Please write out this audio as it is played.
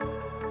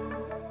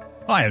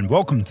Hi, and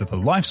welcome to the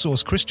Life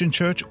Source Christian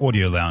Church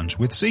Audio Lounge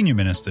with Senior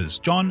Ministers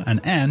John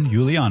and Anne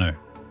Giuliano.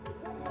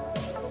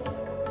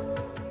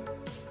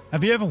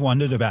 Have you ever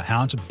wondered about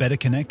how to better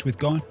connect with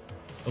God?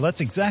 Well,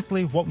 that's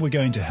exactly what we're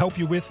going to help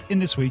you with in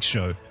this week's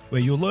show, where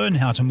you'll learn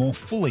how to more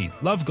fully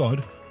love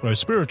God, grow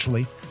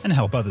spiritually, and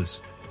help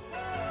others.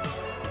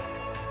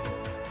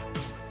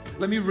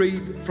 Let me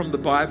read from the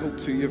Bible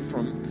to you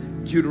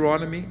from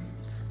Deuteronomy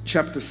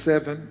chapter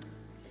 7.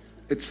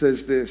 It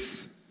says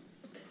this.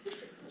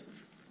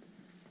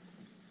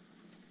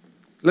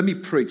 Let me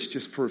preach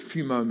just for a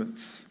few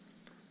moments.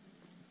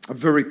 A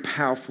very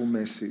powerful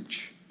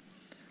message.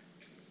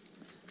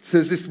 It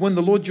says this: when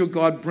the Lord your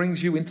God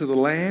brings you into the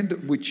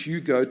land which you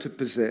go to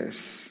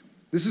possess.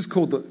 This is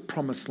called the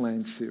Promised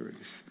Land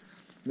series.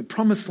 The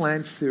Promised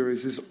Land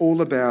series is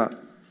all about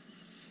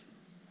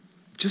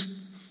just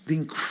the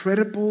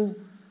incredible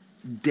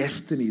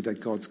destiny that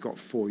God's got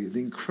for you,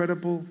 the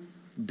incredible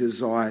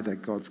desire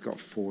that God's got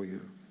for you.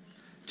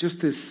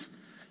 Just this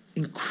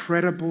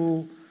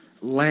incredible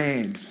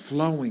land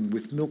flowing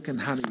with milk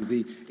and honey,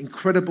 the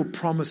incredible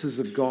promises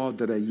of God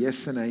that are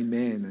yes and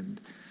amen,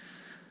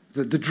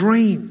 and the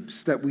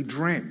dreams that we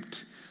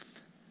dreamt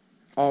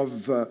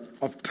of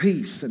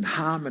peace and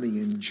harmony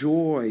and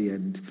joy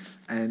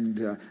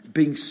and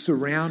being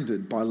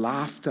surrounded by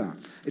laughter.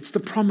 It's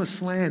the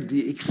promised land,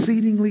 the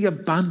exceedingly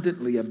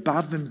abundantly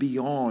above and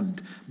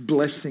beyond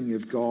blessing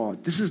of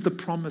God. This is the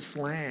promised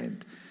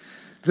land.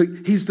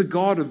 He's the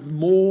God of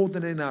more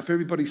than enough.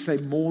 Everybody say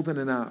more than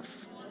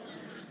enough.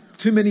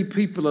 Too many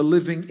people are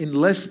living in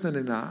less than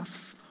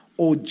enough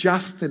or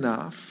just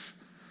enough,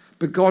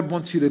 but God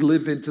wants you to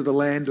live into the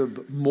land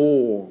of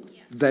more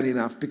than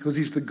enough, because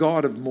He's the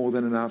God of more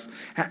than enough.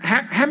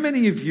 How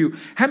many of you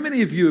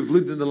have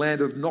lived in the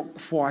land of not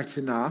quite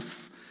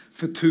enough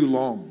for too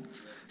long?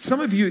 Some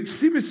of you,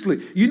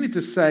 seriously, you need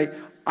to say,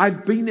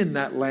 I've been in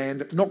that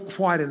land, not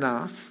quite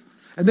enough.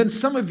 And then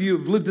some of you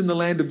have lived in the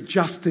land of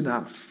just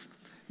enough.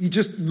 You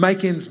just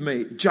make ends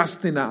meet,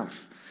 just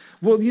enough.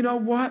 Well, you know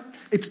what?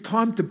 It's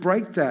time to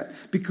break that,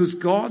 because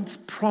God's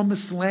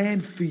promised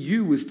land for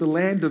you is the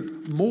land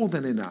of more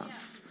than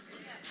enough.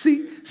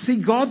 See,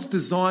 God's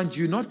designed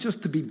you not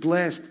just to be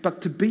blessed,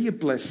 but to be a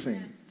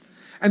blessing.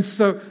 And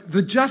so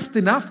the just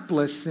enough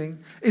blessing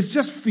is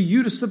just for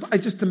you to survive,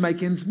 just to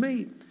make ends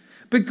meet.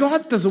 But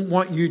God doesn't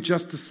want you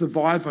just to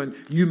survive on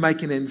you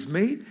making ends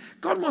meet.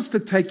 God wants to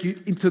take you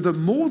into the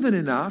more than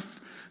enough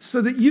so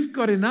that you've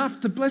got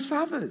enough to bless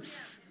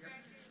others.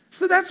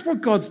 So that's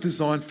what God's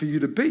designed for you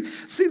to be.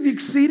 See, the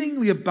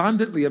exceedingly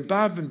abundantly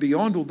above and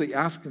beyond all that you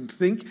ask and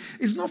think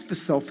is not for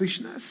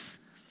selfishness.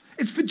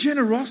 It's for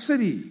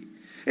generosity.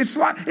 It's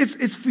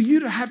for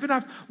you to have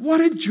enough. What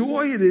a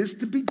joy it is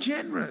to be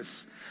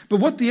generous. But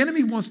what the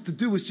enemy wants to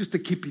do is just to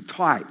keep you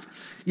tight.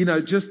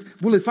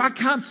 If I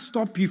can't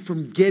stop you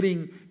from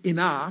getting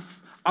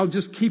enough, I'll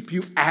just keep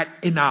you at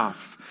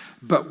enough.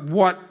 But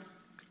what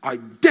I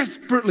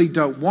desperately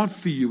don't want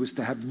for you is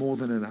to have more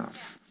than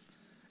enough.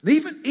 And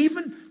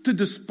even to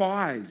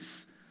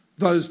despise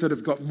those that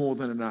have got more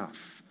than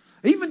enough.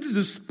 Even to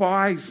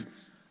despise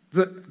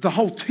the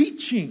whole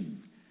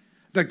teaching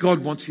that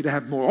God wants you to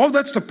have more. Oh,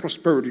 that's the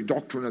prosperity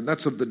doctrine and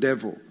that's of the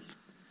devil.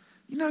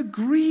 You know,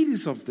 greed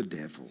is of the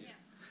devil.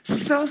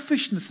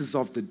 Selfishness is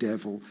of the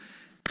devil.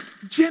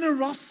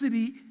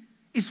 Generosity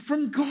is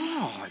from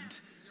God.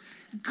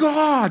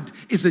 God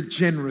is a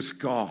generous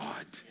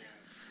God.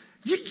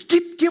 You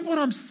get what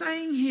I'm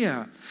saying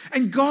here?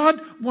 And God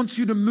wants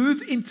you to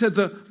move into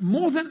the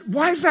more than.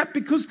 Why is that?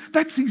 Because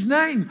that's His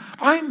name.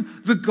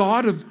 I'm the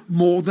God of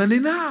more than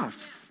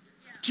enough.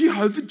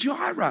 Jehovah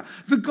Jireh,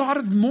 the God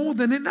of more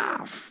than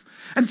enough.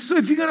 And so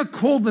if you're going to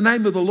call the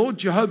name of the Lord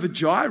Jehovah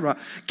Jireh,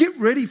 get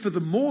ready for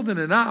the more than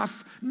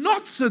enough,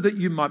 not so that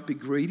you might be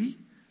greedy,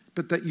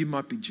 but that you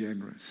might be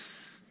generous.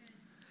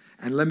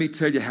 And let me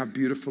tell you how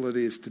beautiful it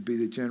is to be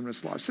the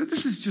generous life. So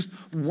this is just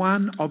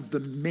one of the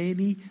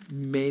many,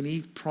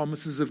 many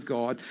promises of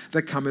God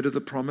that come into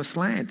the promised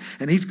land.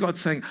 And He's God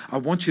saying, I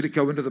want you to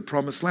go into the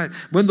promised land.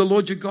 When the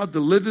Lord your God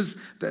delivers,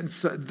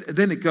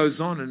 then it goes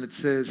on and it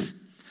says,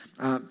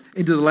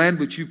 into the land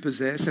which you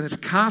possess, and it's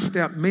cast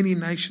out many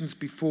nations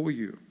before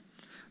you.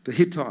 The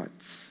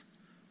Hittites,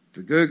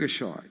 the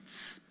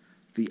Girgashites,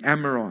 the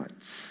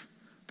Amorites,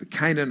 the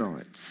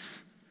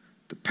Canaanites,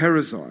 the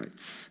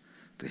Perizzites,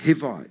 the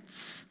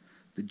Hivites,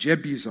 the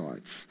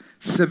Jebusites,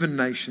 7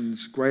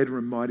 nations greater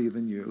and mightier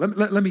than you.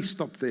 Let me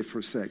stop there for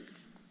a sec.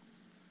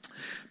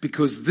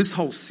 Because this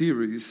whole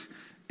series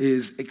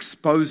is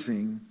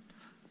exposing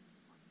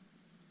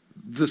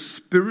the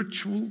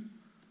spiritual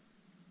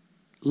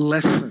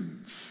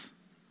lessons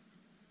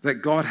that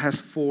God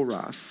has for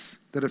us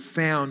that are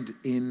found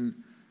in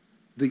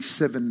these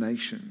 7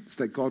 nations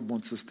that God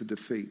wants us to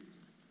defeat.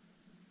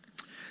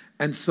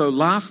 And so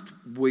last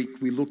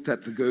week we looked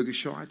at the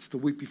Girgashites. The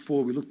week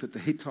before we looked at the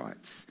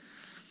Hittites.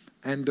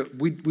 And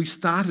we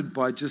started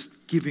by just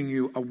giving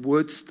you a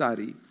word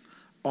study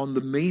on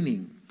the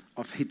meaning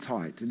of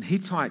Hittite. And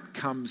Hittite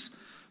comes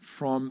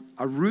from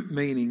a root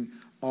meaning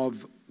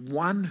of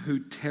one who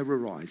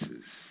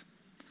terrorizes,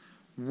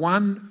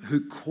 one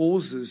who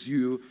causes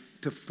you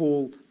to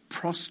fall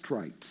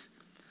prostrate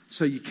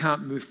so you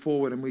can't move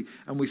forward.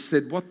 And we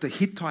said what the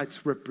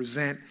Hittites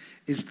represent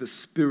is the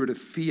spirit of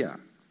fear.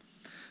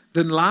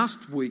 Then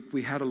last week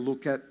we had a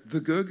look at the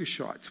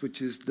Girgashites,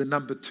 which is the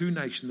number 2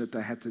 nation that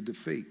they had to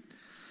defeat.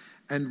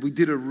 And we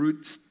did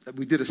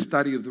a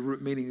study of the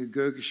root meaning of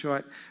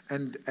Girgashite,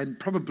 and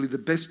probably the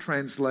best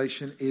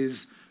translation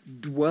is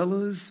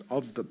dwellers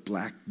of the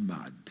black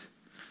mud,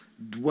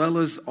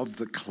 dwellers of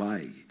the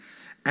clay.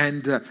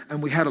 And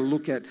we had a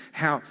look at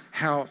how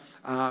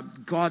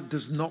God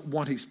does not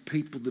want his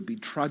people to be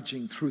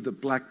trudging through the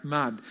black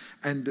mud.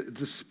 And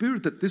the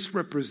spirit that this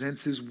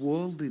represents is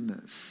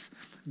worldliness.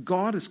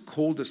 God has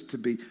called us to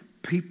be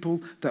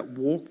people that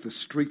walk the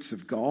streets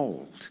of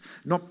gold,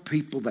 not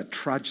people that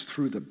trudge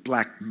through the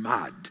black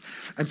mud.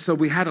 And so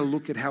we had a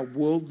look at how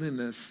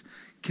worldliness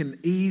can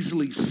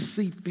easily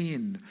seep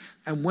in.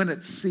 And when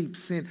it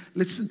seeps in,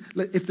 listen,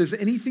 if there's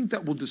anything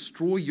that will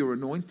destroy your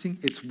anointing,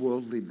 it's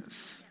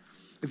worldliness.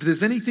 If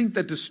there's anything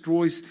that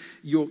destroys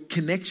your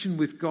connection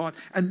with God,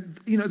 and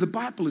the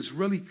Bible is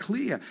really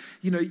clear.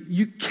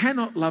 You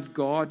cannot love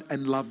God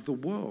and love the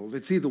world.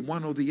 It's either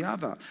one or the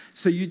other.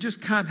 So you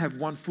just can't have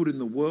one foot in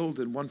the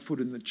world and one foot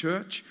in the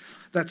church.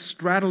 That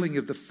straddling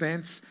of the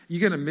fence,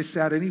 you're going to miss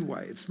out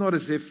anyway. It's not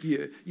as if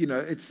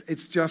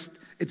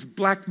it's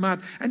black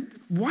mud. And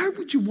why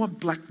would you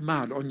want black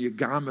mud on your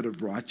garment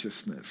of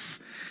righteousness?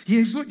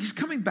 He's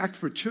coming back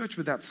for a church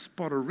without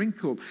spot or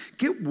wrinkle.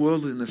 Get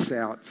worldliness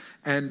out.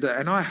 And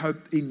I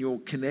hope in your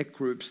connect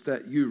groups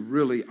that you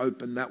really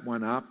open that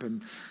one up.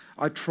 And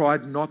I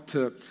tried not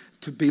to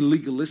be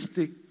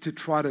legalistic, to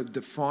try to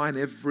define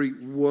every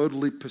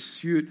worldly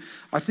pursuit.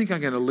 I think I'm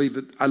going to leave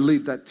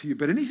that to you.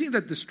 But anything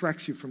that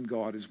distracts you from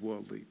God is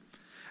worldly.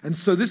 And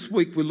so this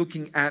week we're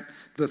looking at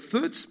the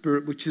third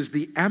spirit, which is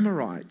the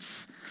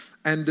Amorites.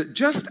 And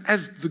just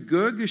as the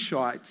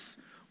Girgashites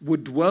were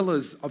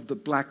dwellers of the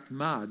black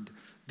mud,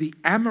 the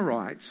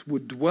Amorites were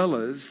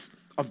dwellers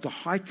of the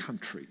high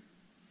country.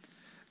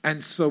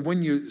 And so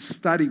when you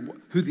study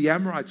who the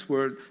Amorites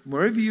were,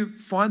 wherever you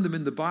find them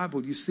in the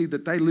Bible, you see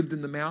that they lived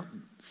in the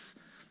mountains.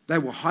 They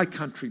were high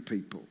country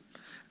people.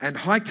 And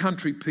high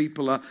country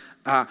people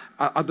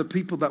are the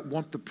people that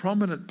want the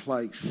prominent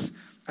place.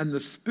 And the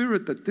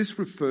spirit that this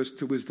refers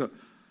to is the,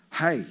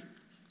 hey,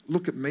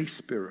 look at me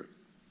spirit.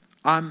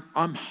 I'm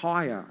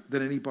higher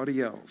than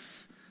anybody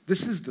else.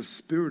 This is the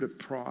spirit of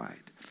pride.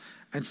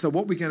 And so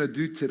what we're going to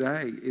do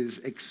today is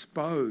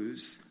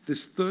expose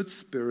this third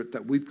spirit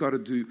that we've got to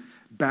do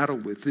battle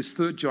with, this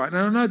third giant.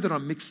 And I know that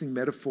I'm mixing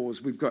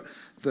metaphors. We've got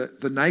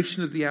the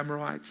nation of the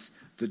Amorites,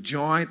 the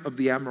giant of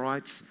the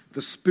Amorites,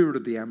 the spirit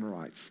of the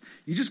Amorites.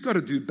 You just got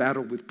to do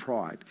battle with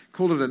pride.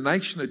 Call it a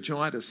nation, a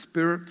giant, a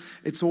spirit.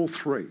 It's all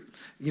three.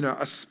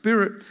 A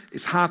spirit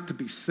is hard to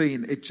be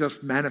seen. It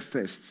just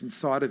manifests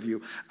inside of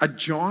you. A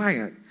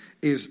giant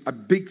is a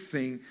big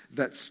thing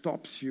that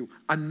stops you.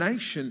 A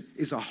nation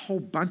is a whole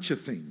bunch of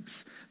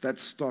things that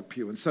stop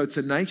you. And so it's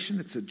a nation,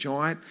 it's a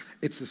giant,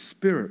 it's a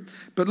spirit.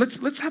 But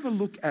let's have a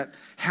look at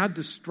how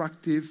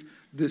destructive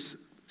this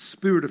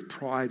spirit of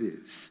pride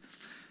is.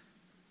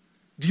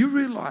 Do you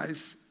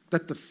realize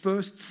that the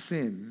first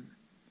sin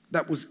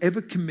that was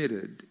ever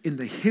committed in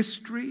the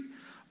history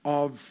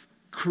of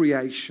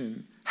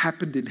creation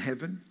happened in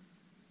heaven?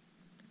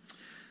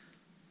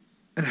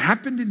 And it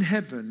happened in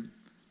heaven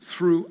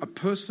through a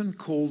person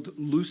called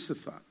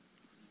Lucifer.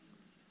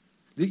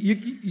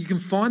 You can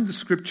find the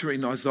scripture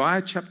in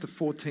Isaiah chapter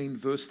 14,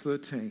 verse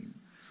 13.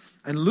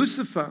 And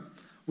Lucifer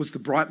was the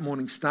bright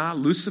morning star.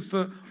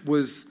 Lucifer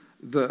was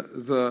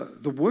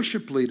the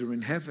worship leader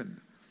in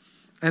heaven.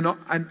 And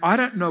I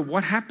don't know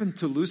what happened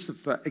to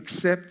Lucifer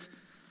except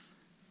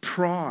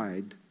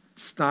pride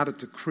started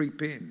to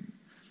creep in.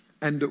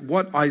 And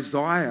what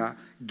Isaiah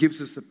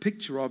gives us a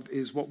picture of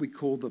is what we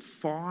call the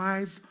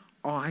 5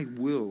 I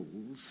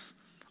wills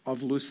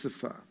of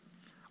Lucifer.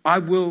 I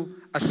will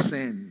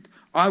ascend.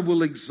 I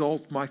will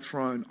exalt my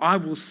throne. I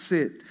will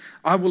sit.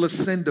 I will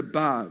ascend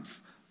above.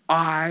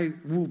 I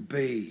will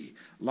be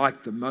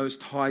like the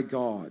Most High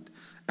God.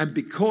 And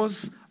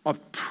because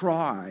of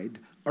pride,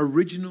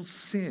 original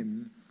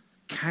sin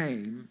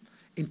came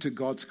into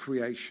God's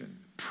creation.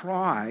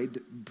 Pride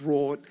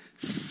brought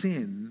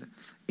sin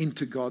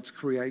into God's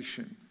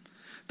creation.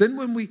 Then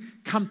when we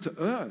come to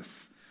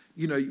earth,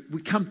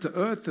 we come to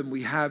earth and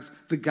we have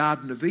the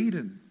Garden of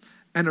Eden.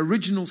 And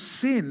original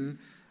sin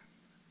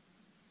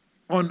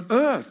on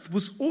earth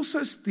was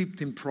also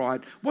steeped in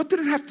pride. What did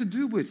it have to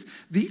do with?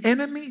 The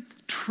enemy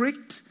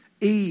tricked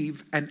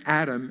Eve and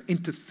Adam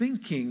into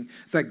thinking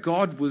that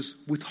God was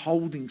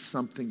withholding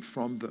something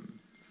from them.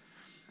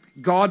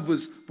 God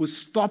was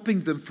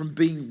stopping them from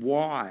being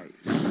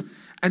wise.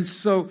 And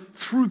so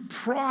through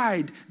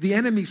pride, the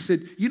enemy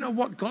said, you know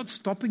what? God's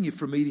stopping you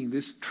from eating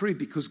this tree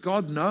because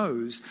God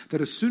knows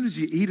that as soon as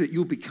you eat it,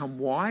 you'll become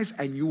wise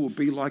and you will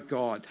be like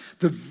God.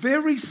 The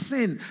very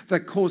sin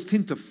that caused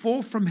him to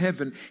fall from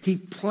heaven, he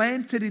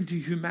planted into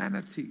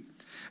humanity.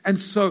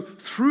 And so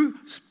through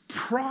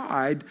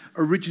pride,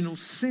 original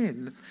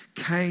sin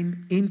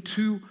came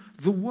into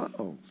the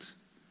world.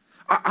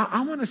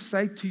 I want to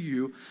say to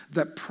you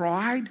that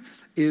pride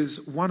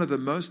is one of the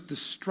most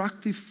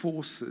destructive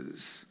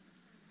forces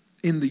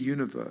in the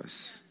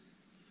universe.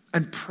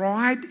 And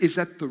pride is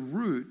at the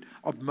root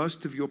of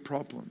most of your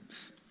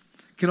problems.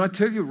 Can I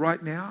tell you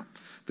right now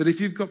that if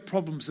you've got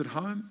problems at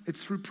home,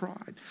 it's through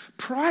pride.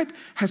 Pride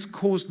has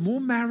caused more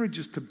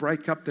marriages to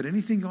break up than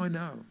anything I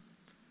know.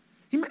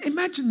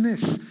 Imagine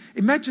this,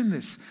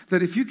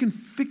 that if you can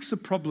fix a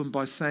problem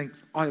by saying,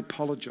 I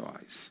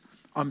apologize,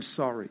 I'm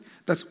sorry,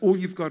 that's all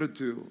you've got to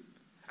do,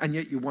 and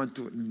yet you won't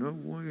do it. No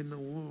way in the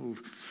world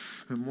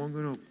am I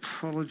going to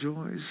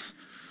apologize.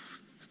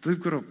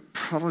 They've got to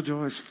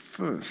apologize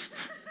first.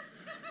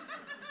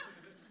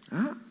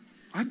 Huh?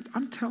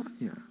 I'm telling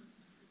you,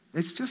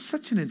 it's just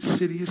such an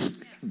insidious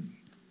thing.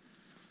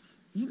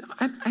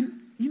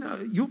 And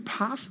your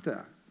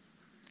pastor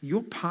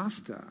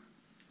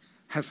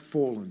has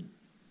fallen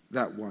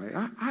that way.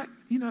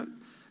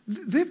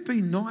 There've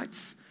been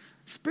nights,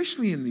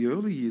 especially in the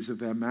early years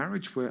of our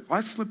marriage, where I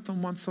slept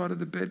on one side of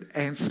the bed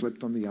and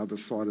slept on the other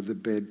side of the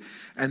bed,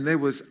 and there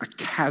was a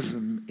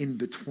chasm in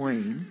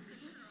between.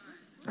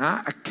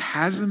 A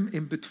chasm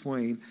in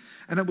between.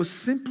 And it was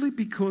simply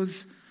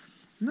because,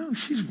 no,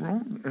 she's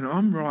wrong and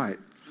I'm right.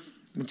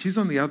 And she's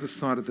on the other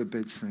side of the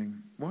bed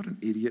saying, what an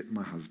idiot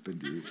my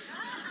husband is.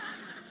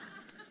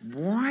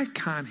 Why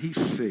can't he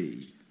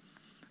see?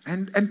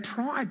 And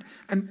pride,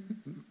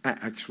 and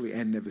actually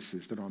Anne never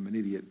says that I'm an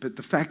idiot, but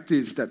the fact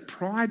is that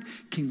pride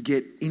can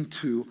get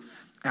into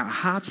our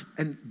hearts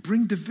and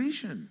bring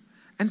division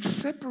and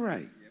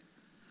separate.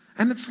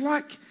 And it's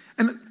like,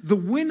 and the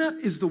winner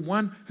is the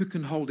one who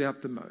can hold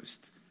out the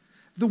most.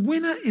 The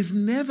winner is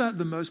never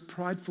the most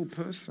prideful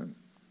person.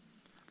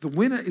 The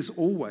winner is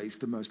always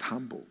the most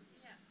humble.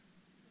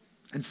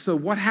 And so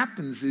what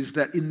happens is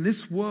that in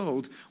this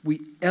world, we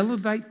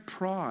elevate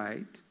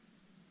pride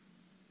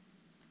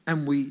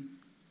and we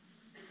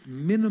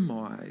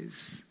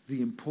minimize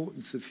the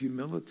importance of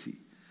humility.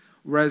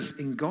 Whereas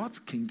in God's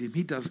kingdom,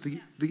 he does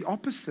the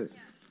opposite.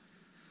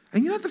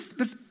 And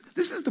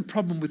this is the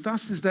problem with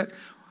us, is that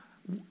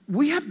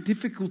we have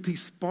difficulty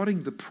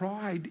spotting the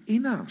pride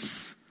in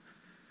us.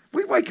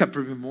 We wake up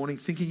every morning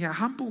thinking how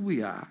humble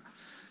we are.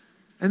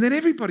 And then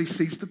everybody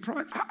sees the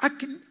pride. I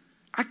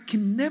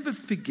can never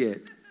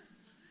forget,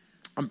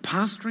 I'm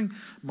pastoring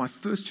my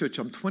first church.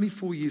 I'm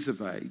 24 years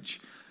of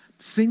age,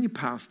 senior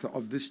pastor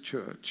of this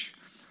church.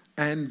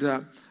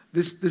 And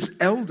this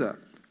elder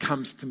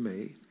comes to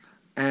me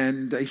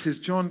and he says,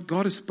 John,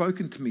 God has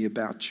spoken to me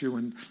about you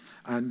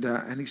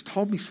and he's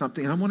told me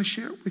something and I want to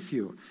share it with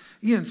you.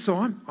 Yeah, and so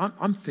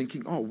I'm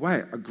thinking, oh,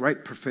 wow, a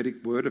great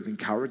prophetic word of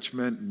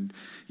encouragement and,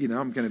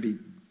 I'm going to be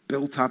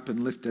built up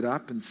and lifted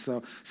up. And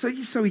so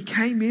he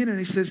came in and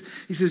he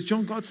says,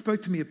 John, God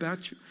spoke to me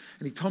about you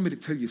and he told me to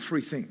tell you 3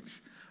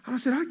 things. And I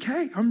said,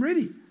 okay, I'm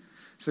ready.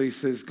 So he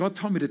says, God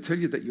told me to tell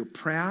you that you're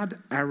proud,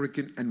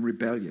 arrogant, and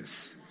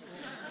rebellious.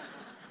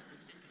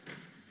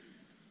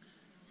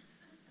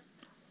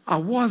 I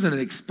wasn't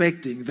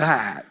expecting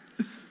that.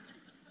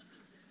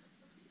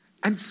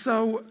 And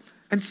so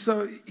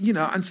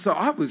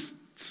I was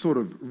sort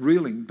of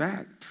reeling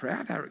back,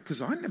 proud, arrogant,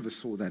 because I never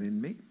saw that in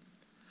me.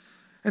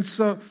 And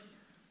so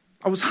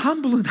I was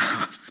humble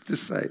enough to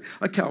say,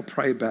 okay, I'll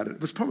pray about it.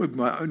 It was probably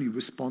my only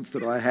response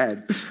that I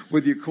had,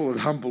 whether you call it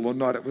humble or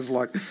not. It was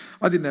like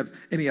I didn't have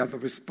any other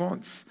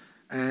response.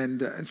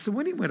 And so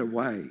when he went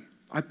away,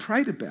 I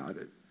prayed about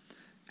it.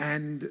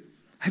 And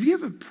have you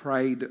ever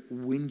prayed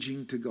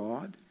whinging to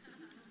God?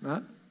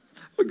 No?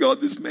 Oh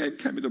God, this man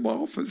came into my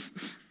office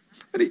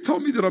and he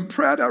told me that I'm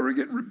proud,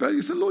 arrogant, and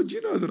rebellious. I said, Lord,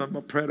 you know that I'm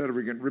not proud,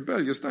 arrogant, and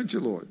rebellious, don't you,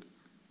 Lord?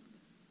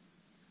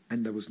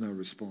 And there was no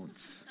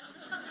response.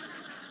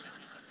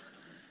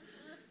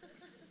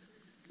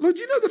 Lord,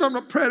 you know that I'm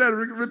not proud,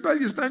 arrogant, and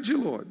rebellious, don't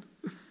you, Lord?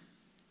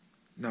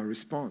 No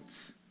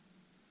response.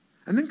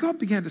 And then God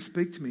began to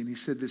speak to me and he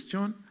said this,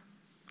 John,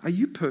 are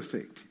you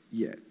perfect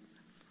yet?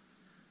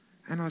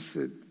 And I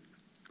said,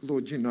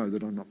 Lord, you know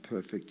that I'm not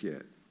perfect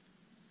yet.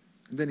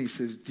 And then he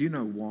says, do you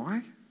know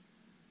why?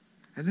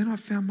 And then I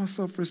found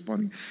myself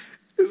responding,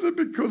 is it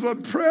because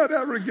I'm proud,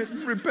 arrogant,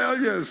 and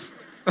rebellious?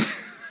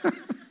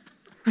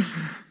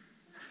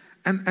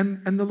 and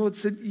the Lord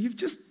said,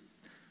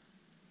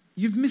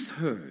 you've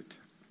misheard.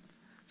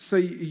 So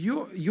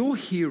you're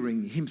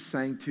hearing him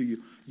saying to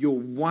you,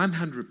 you're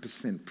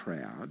 100%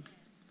 proud,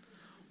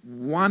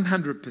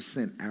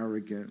 100%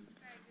 arrogant,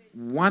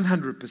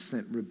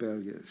 100%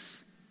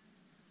 rebellious.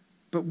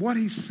 But what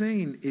he's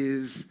seen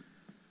is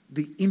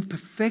the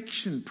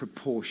imperfection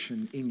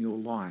proportion in your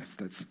life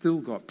that's still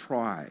got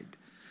pride.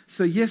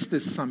 So yes,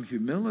 there's some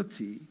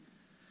humility,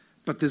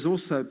 but there's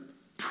also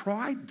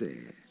pride there.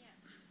 Yeah.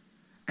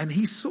 And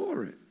he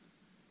saw it.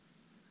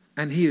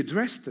 And he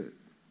addressed it.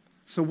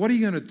 So what are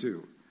you going to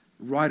do?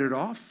 Write it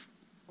off?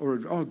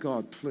 Or, oh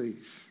God,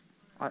 please,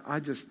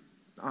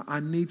 I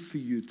need for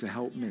you to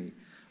help me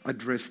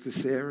address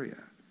this area.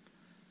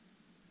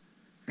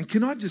 And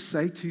can I just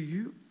say to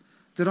you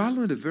that I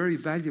learned a very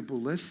valuable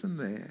lesson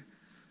there,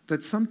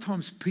 that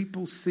sometimes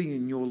people see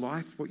in your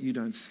life what you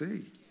don't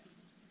see.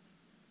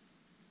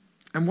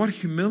 And what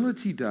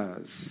humility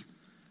does,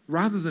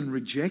 rather than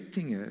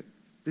rejecting it,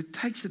 it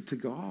takes it to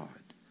God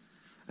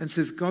and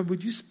says, God,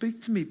 would you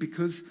speak to me?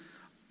 Because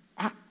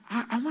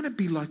I want to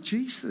be like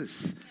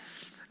Jesus.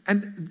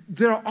 And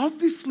there are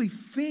obviously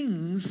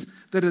things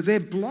that are there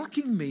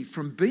blocking me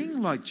from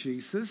being like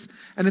Jesus.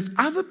 And if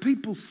other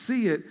people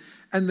see it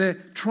and they're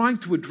trying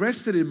to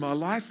address it in my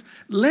life,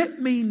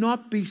 let me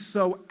not be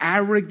so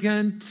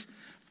arrogant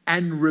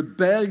and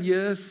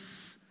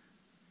rebellious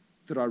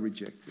that I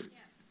reject it.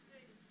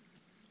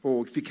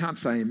 Or if you can't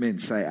say amen,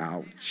 say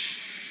ouch.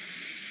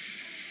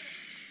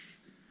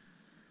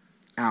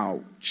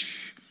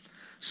 Ouch.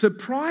 So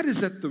pride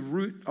is at the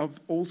root of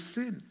all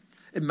sin.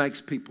 It makes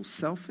people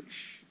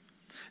selfish.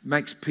 It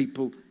makes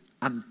people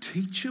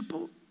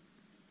unteachable.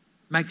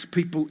 Makes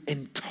people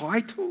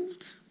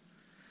entitled.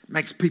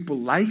 Makes people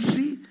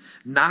lazy,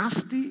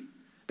 nasty.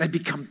 They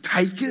become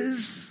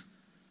takers,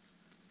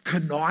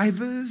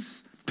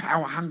 connivers,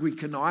 power-hungry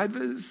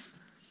connivers.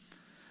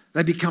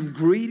 They become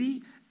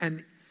greedy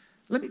and,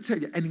 let me tell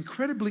you, and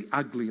incredibly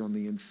ugly on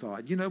the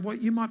inside. You know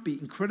what? You might be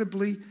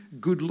incredibly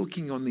good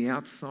looking on the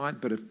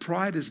outside, but if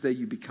pride is there,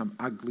 you become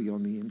ugly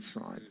on the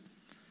inside.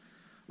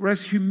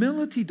 Whereas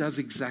humility does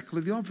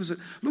exactly the opposite.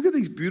 Look at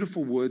these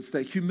beautiful words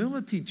that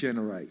humility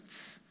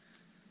generates.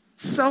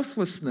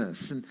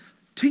 Selflessness and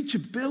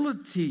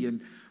teachability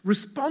and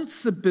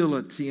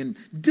responsibility and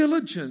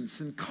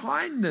diligence and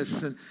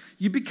kindness, and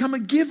you become a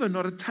giver,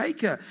 not a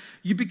taker.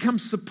 You become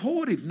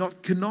supportive,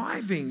 not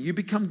conniving. You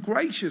become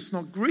gracious,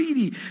 not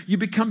greedy. You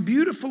become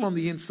beautiful on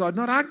the inside,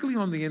 not ugly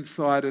on the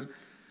inside. And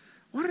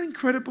what an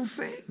incredible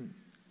thing.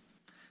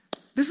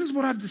 This is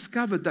what I've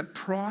discovered, that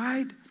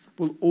pride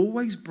will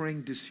always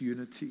bring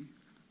disunity,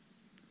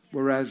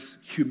 whereas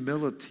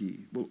humility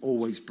will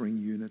always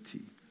bring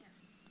unity.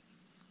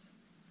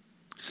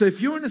 So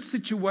if you're in a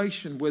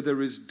situation where there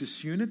is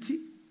disunity,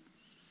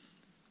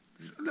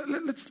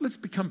 let's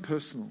become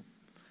personal.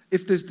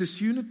 If there's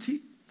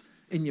disunity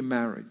in your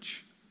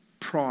marriage,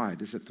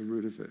 pride is at the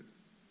root of it.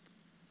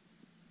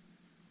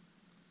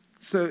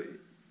 So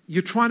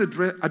you're trying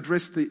to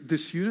address the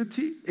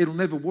disunity, it'll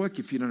never work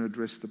if you don't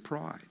address the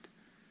pride.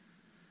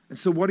 And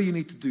so what do you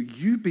need to do?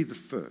 You be the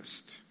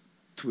first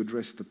to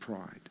address the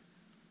pride.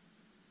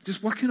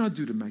 Just what can I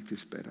do to make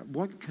this better?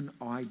 What can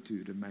I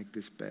do to make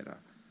this better?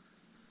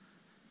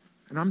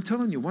 And I'm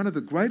telling you, one of the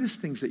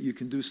greatest things that you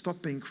can do is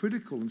stop being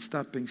critical and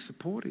start being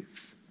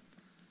supportive.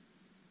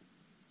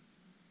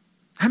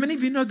 How many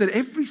of you know that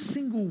every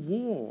single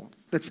war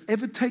that's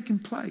ever taken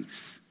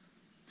place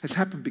has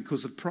happened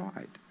because of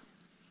pride?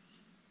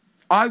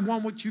 I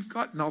want what you've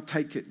got and I'll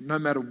take it no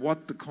matter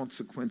what the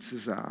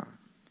consequences are.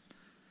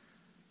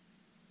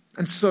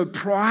 And so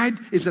pride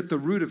is at the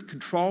root of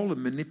control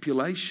and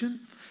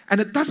manipulation,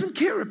 and it doesn't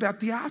care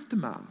about the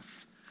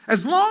aftermath.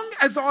 As long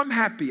as I'm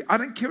happy, I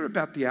don't care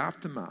about the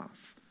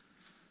aftermath.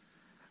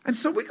 And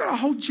so we got a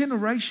whole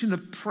generation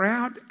of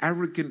proud,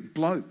 arrogant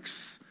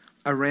blokes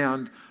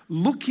around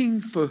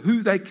looking for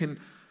who they can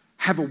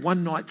have a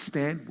one-night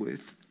stand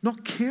with,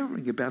 not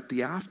caring about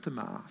the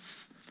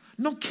aftermath,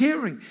 not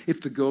caring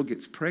if the girl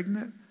gets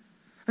pregnant.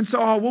 And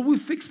so, we'll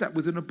fix that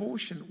with an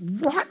abortion.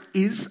 What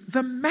is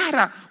the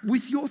matter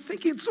with your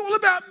thinking? It's all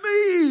about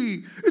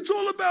me. It's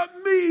all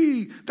about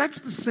me.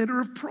 That's the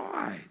center of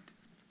pride.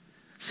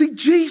 See,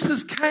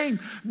 Jesus came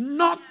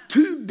not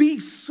to be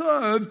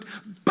served,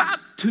 but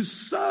to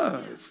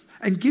serve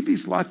and give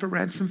his life a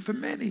ransom for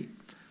many.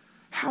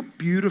 How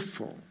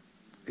beautiful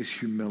is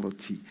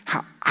humility?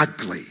 How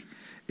ugly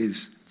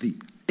is the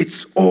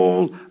 "it's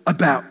all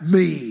about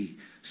me"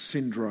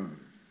 syndrome?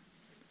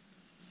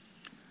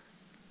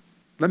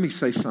 Let me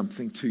say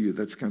something to you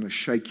that's going to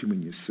shake you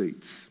in your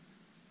seats.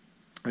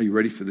 Are you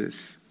ready for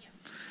this? Yeah.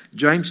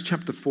 James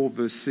chapter 4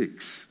 verse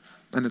 6,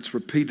 and it's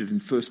repeated in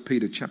 1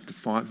 Peter chapter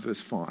 5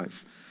 verse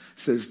 5,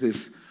 says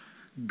this: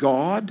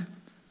 God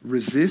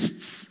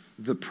resists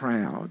the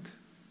proud,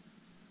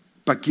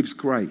 but gives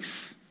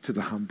grace to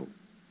the humble.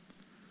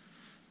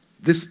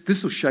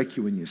 This will shake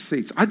you in your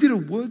seats. I did a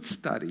word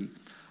study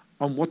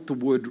on what the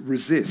word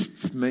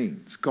resists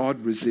means.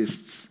 God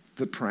resists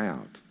the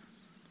proud.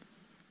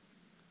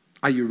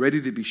 Are you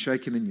ready to be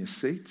shaken in your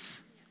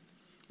seats?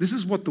 This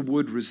is what the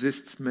word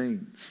resists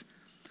means.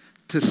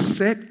 To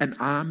set an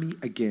army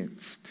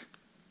against.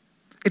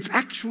 It's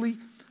actually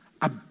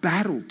a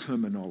battle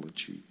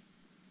terminology.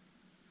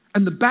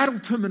 And the battle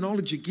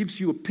terminology gives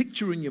you a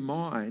picture in your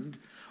mind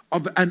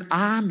of an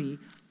army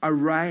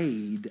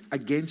arrayed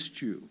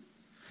against you.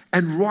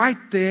 And right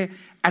there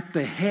at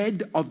the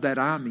head of that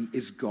army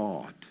is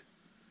God.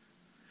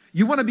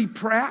 You want to be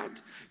proud?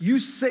 You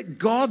set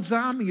God's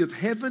army of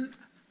heaven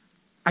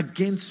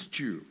against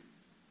you.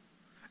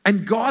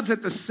 And God's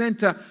at the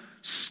center,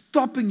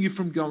 stopping you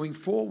from going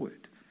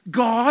forward.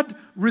 God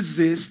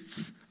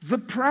resists the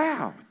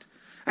proud.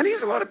 And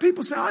here's a lot of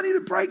people say, I need a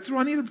breakthrough,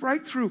 I need a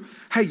breakthrough.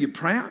 Hey, you're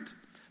proud?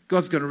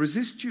 God's going to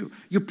resist you.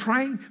 You're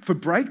praying for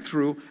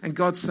breakthrough, and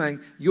God's saying,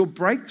 your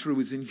breakthrough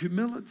is in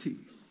humility.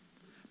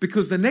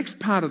 Because the next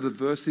part of the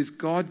verse is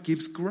God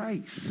gives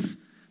grace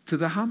to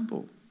the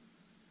humble.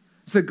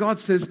 So God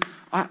says,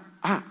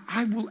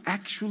 I will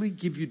actually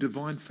give you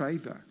divine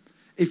favor.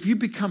 If you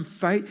become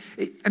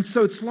and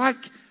so it's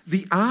like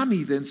the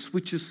army then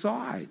switches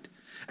side.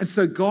 And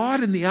so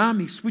God and the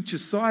army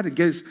switches side and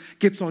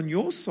gets on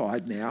your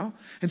side now.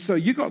 And so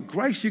you got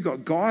grace, you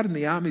got God and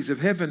the armies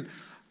of heaven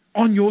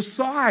on your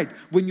side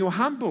when you're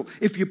humble.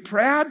 If you're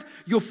proud,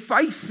 you're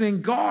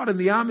facing God and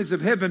the armies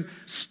of heaven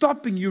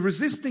stopping you,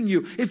 resisting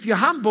you. If you're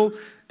humble,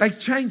 they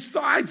change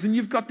sides and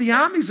you've got the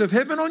armies of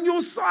heaven on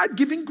your side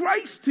giving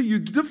grace to you,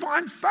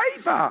 divine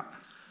favor.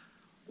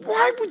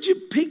 Why would you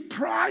pick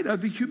pride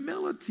over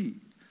humility?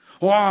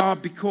 Oh,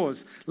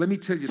 because let me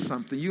tell you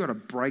something. You got to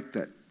break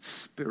that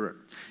spirit.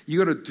 You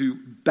got to do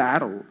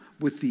battle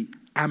with the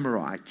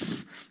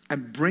Amorites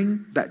and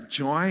bring that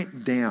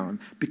giant down,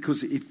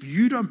 because if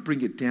you don't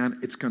bring it down,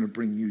 it's going to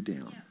bring you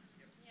down.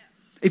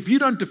 If you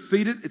don't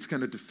defeat it, it's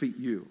going to defeat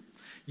you.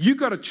 You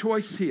got a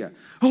choice here.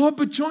 Oh,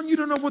 but John, you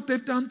don't know what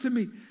they've done to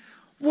me.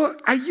 Well,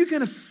 are you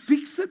going to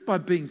fix it by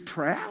being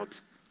proud?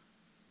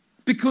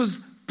 Because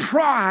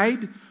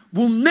pride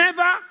will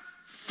never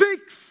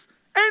fix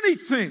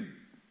anything.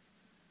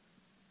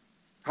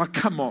 Oh,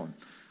 come on.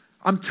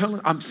 I'm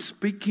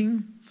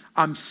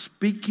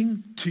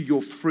speaking to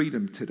your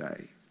freedom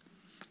today.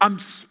 I'm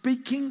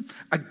speaking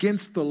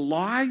against the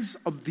lies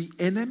of the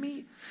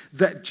enemy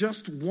that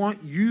just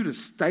want you to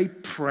stay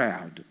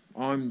proud.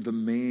 I'm the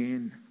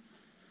man.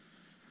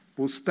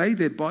 Well, stay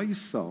there by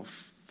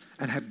yourself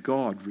and have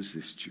God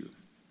resist you.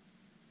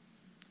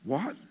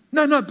 What?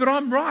 No, but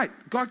I'm right.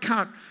 God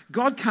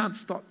can't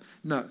stop.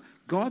 No,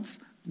 God's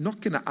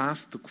not going to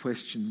ask the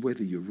question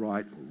whether you're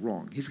right or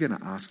wrong. He's going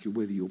to ask you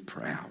whether you're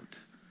proud.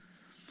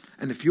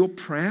 And if you're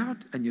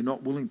proud and you're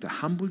not willing to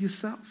humble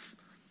yourself,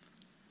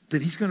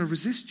 then he's going to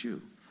resist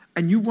you.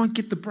 And you won't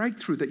get the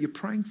breakthrough that you're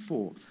praying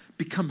for.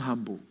 Become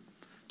humble.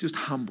 Just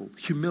humble.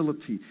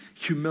 Humility.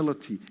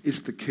 Humility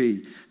is the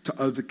key to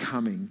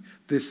overcoming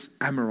this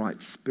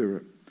Amorite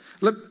spirit.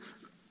 Let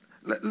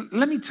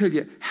me tell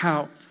you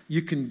how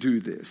you can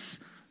do this.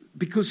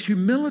 Because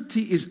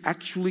humility is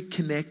actually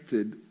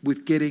connected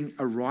with getting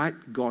a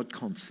right God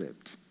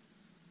concept.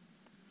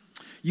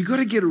 You've got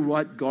to get a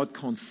right God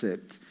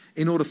concept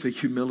in order for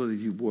humility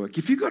to work.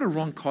 If you've got a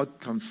wrong God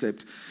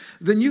concept,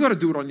 then you've got to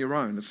do it on your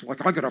own. It's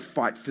like, I've got to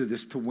fight for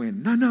this to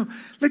win. No,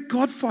 let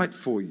God fight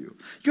for you.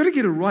 You've got to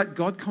get a right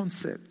God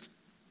concept.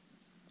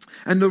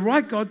 And the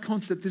right God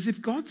concept is,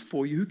 if God's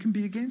for you, who can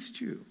be against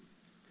you?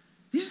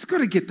 You just got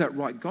to get that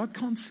right God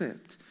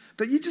concept.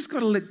 That you just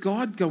got to let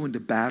God go into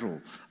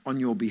battle on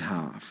your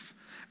behalf.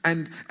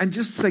 And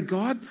just say,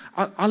 God,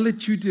 I'll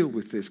let you deal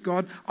with this.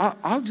 God,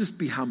 I'll just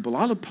be humble.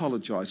 I'll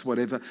apologize,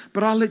 whatever.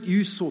 But I'll let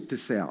you sort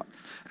this out.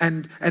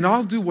 And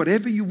I'll do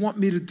whatever you want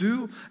me to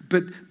do.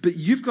 But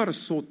you've got to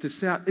sort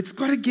this out. It's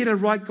got to get a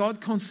right God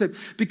concept.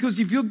 Because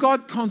if your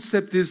God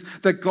concept is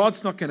that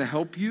God's not going to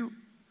help you,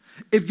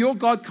 if your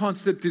God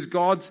concept is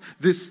God's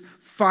this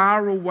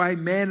far away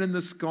man in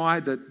the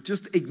sky that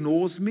just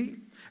ignores me,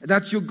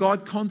 that's your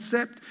God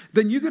concept,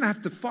 then you're going to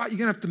have to fight. You're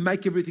going to have to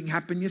make everything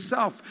happen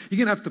yourself. You're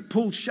going to have to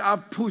pull,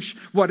 shove, push,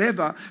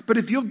 whatever. But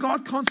if your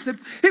God concept,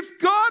 if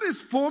God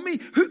is for me,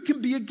 who can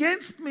be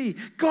against me?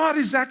 God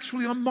is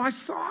actually on my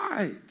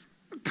side.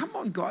 Come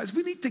on, guys.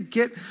 We need to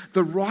get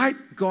the right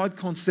God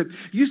concept.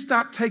 You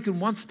start taking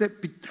one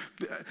step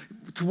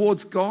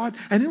towards God,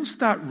 and he'll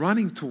start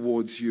running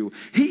towards you.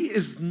 He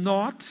is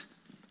not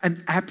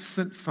an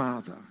absent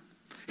father.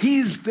 He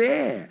is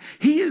there.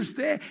 He is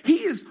there.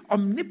 He is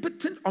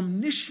omnipotent,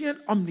 omniscient,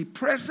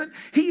 omnipresent.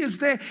 He is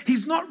there.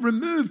 He's not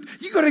removed.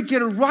 You got to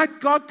get a right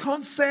God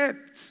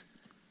concept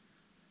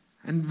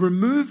and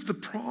remove the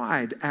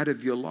pride out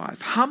of your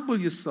life. Humble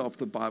yourself,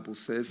 the Bible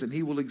says, and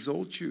he will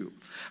exalt you.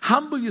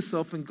 Humble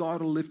yourself and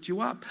God will lift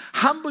you up.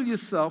 Humble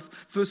yourself,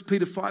 1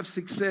 Peter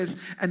 5:6 says,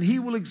 and he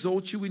will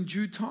exalt you in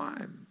due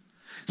time.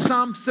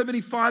 Psalm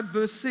 75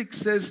 verse 6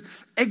 says,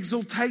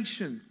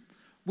 exaltation.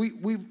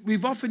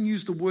 We've often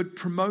used the word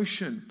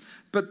promotion,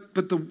 but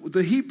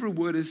the Hebrew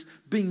word is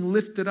being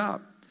lifted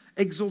up.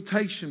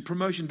 Exaltation,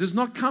 promotion does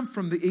not come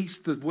from the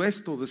east, the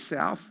west, or the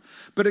south,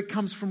 but it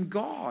comes from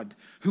God,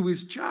 who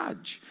is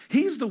judge.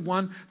 He's the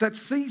one that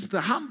sees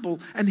the humble,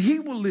 and he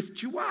will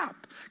lift you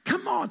up.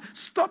 Come on,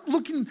 stop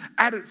looking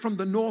at it from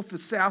the north, the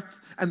south,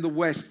 and the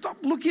west. Stop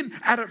looking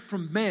at it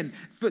from men,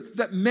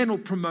 that men will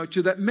promote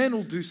you, that men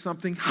will do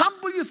something.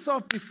 Humble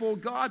yourself before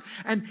God,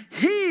 and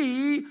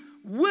he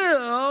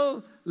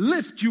will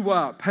lift you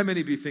up. How many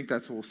of you think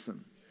that's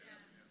awesome?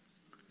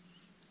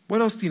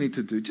 What else do you need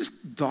to do?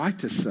 Just die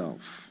to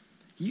self.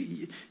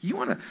 You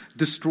want to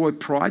destroy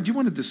pride? You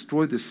want to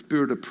destroy the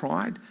spirit of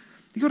pride?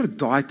 You got to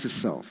die to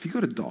self. You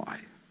got to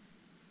die.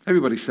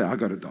 Everybody say, I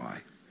got to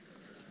die.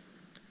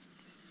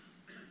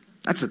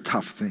 That's a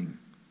tough thing.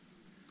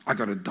 I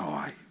got to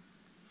die.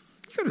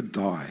 You got to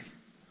die.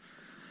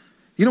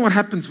 You know what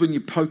happens when you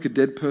poke a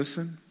dead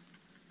person?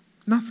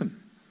 Nothing.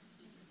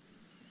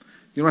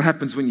 You know what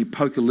happens when you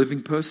poke a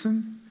living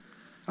person?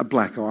 A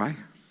black eye.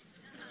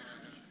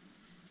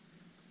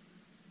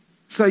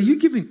 So are you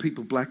giving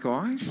people black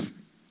eyes?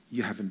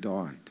 You haven't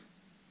died.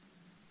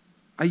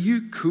 Are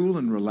you cool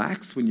and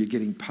relaxed when you're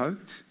getting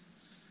poked?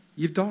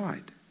 you've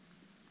died.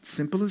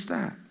 Simple as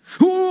that.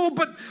 Oh,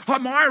 but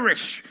I'm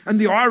Irish. And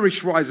the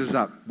Irish rises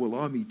up. Well,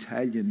 I'm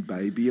Italian,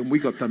 baby, and we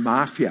got the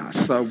mafia,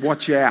 so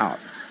watch out.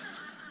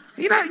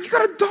 You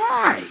got to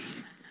die.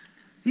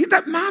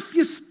 That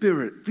mafia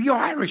spirit, the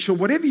Irish or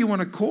whatever you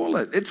want to call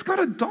it, it's got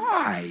to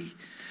die.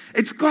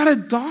 It's got to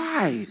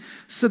die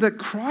so that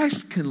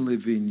Christ can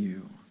live in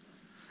you.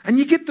 And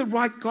you get the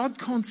right God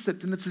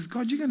concept, and it says,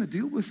 God, you're going to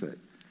deal with it.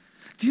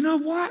 Do you know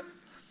what?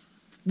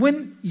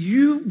 When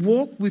you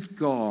walk with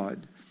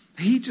God,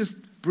 He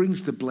just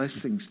brings the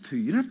blessings to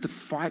you. You don't have to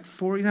fight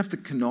for it. You don't have to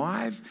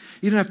connive.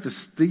 You don't have to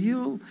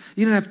steal.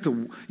 You don't have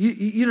to.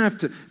 You don't have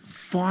to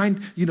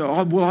find.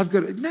 I've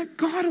got it. No,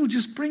 God will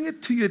just bring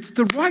it to you. It's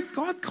the right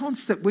God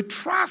concept. Where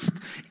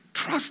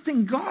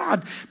trusting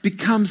God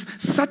becomes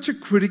such a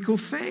critical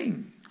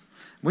thing.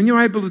 When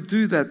you're able to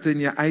do that, then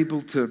you're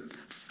able to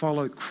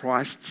follow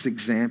Christ's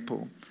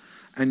example,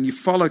 and you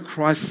follow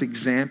Christ's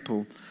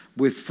example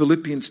with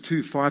Philippians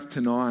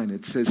 2:5-9.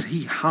 It says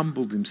He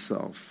humbled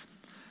Himself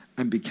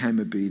and became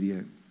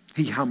obedient.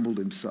 He humbled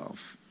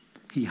Himself.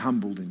 He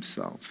humbled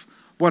Himself.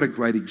 What a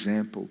great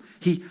example.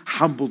 He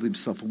humbled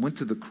Himself and went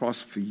to the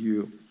cross for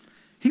you.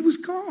 He was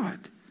God.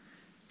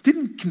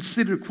 Didn't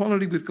consider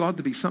equality with God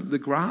to be something to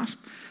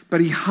grasp,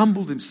 but He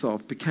humbled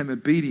Himself, became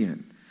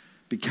obedient,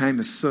 became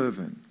a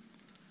servant.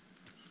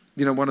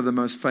 One of the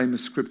most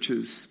famous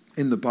scriptures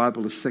in the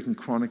Bible is 2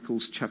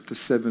 Chronicles chapter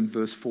 7,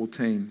 verse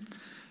 14.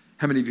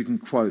 How many of you can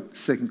quote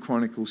 2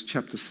 Chronicles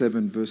chapter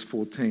 7, verse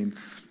 14?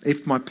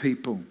 If my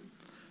people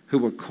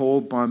who are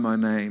called by my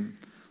name,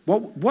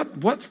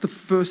 what's the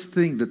first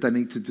thing that they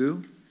need to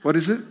do? What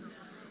is it?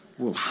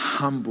 Will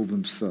humble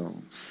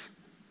themselves.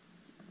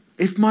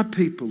 If my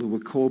people who are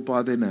called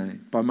by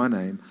my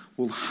name,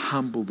 will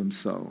humble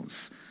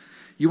themselves.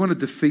 You want to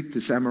defeat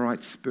this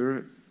Amorite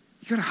spirit?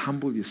 You've got to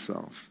humble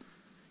yourself.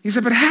 You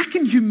say, but how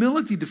can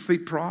humility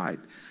defeat pride?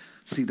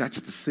 See, that's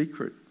the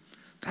secret.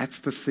 That's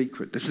the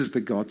secret. This is the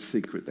God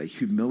secret, that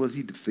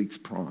humility defeats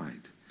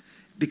pride.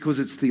 Because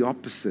it's the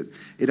opposite.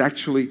 It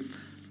actually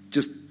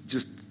just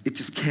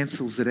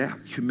cancels it out.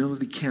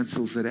 Humility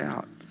cancels it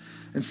out.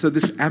 And so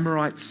this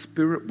Amorite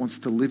spirit wants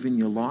to live in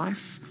your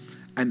life.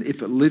 And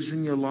if it lives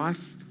in your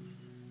life,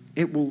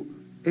 it will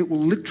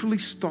literally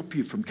stop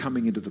you from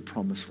coming into the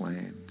promised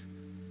land.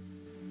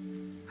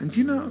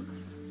 And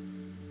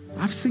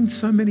I've seen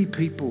so many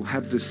people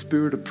have the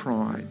spirit of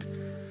pride,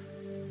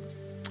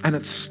 and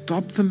it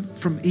stopped them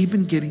from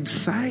even getting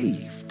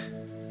saved.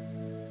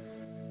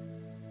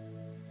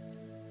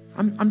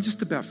 I'm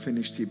just about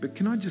finished here, but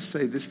can I just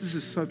say this? This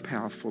is so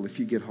powerful if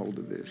you get hold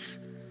of this.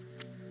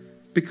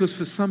 Because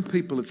for some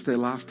people, it's their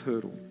last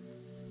hurdle.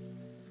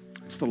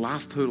 It's the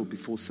last hurdle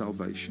before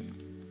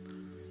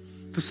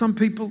salvation. For some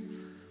people,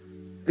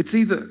 it's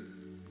either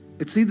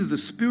the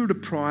spirit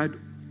of pride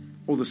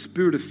or the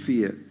spirit of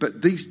fear.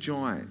 But these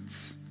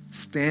giants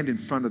stand in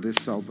front of their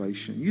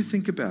salvation. You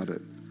think about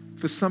it.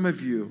 For some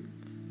of you,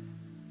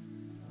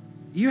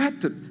 you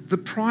had to, the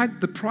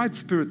pride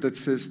spirit that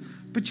says,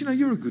 but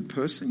you're a good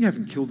person. You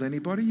haven't killed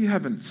anybody. You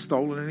haven't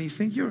stolen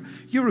anything.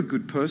 You're a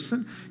good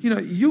person.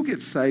 You'll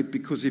get saved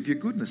because of your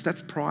goodness.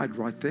 That's pride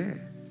right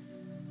there.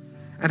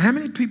 And how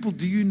many people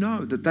do you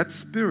know that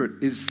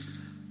spirit is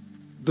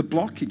the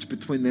blockage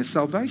between their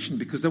salvation,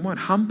 because they won't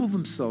humble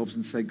themselves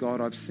and say, God,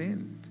 I've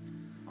sinned.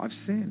 I've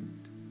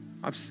sinned.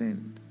 I've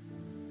sinned.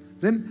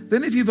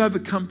 Then if you've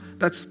overcome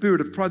that spirit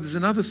of pride, there's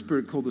another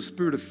spirit called the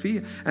spirit of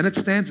fear, and it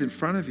stands in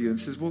front of you and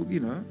says, well,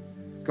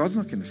 God's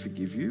not going to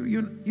forgive you.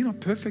 You're not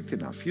perfect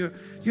enough. You're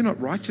not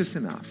righteous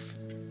enough.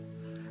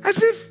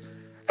 As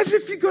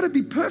if you've got to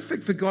be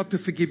perfect for God to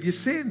forgive your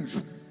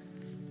sins.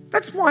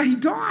 That's why He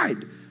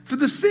died. For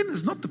the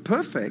sinners, not the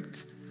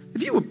perfect.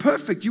 If you were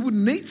perfect, you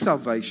wouldn't need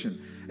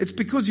salvation. It's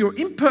because you're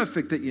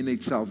imperfect that you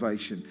need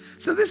salvation.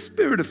 So this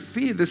spirit of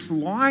fear, this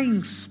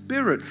lying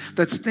spirit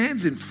that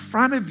stands in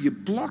front of you,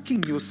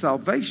 blocking your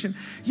salvation,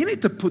 you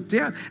need to put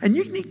down. And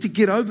you need to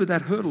get over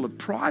that hurdle of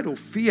pride or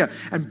fear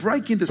and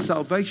break into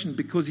salvation,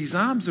 because His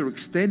arms are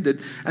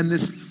extended and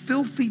this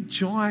filthy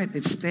giant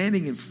is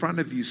standing in front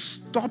of you,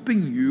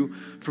 stopping you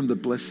from the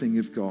blessing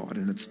of God.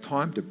 And it's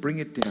time to bring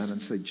it down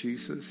and say,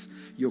 Jesus,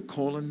 you're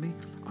calling me.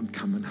 I'm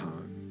coming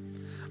home.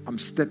 I'm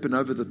stepping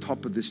over the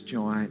top of this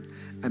giant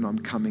and I'm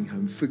coming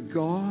home. For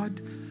God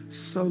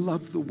so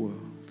loved the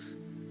world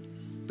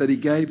that He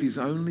gave His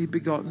only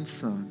begotten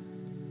Son,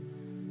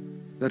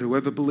 that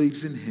whoever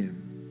believes in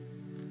Him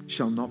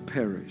shall not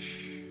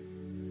perish,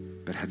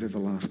 but have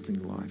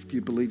everlasting life. Do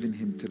you believe in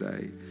Him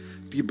today?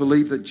 Do you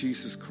believe that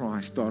Jesus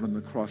Christ died on the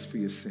cross for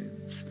your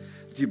sins?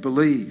 Do you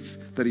believe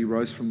that He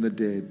rose from the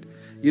dead?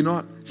 You're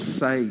not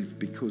saved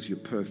because you're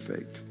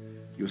perfect.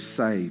 You're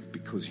saved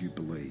because you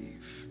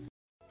believe.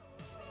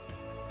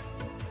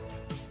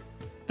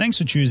 Thanks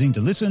for choosing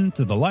to listen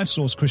to the Life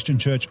Source Christian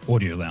Church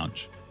Audio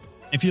Lounge.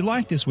 If you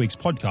like this week's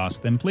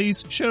podcast, then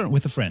please share it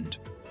with a friend.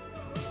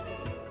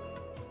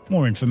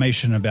 More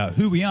information about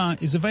who we are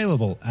is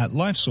available at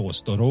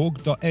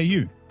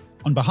lifesource.org.au.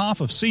 On behalf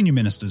of Senior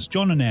Ministers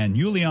John and Ann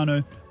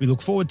Giuliano, we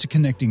look forward to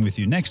connecting with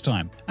you next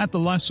time at the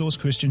Life Source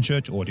Christian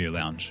Church Audio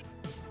Lounge.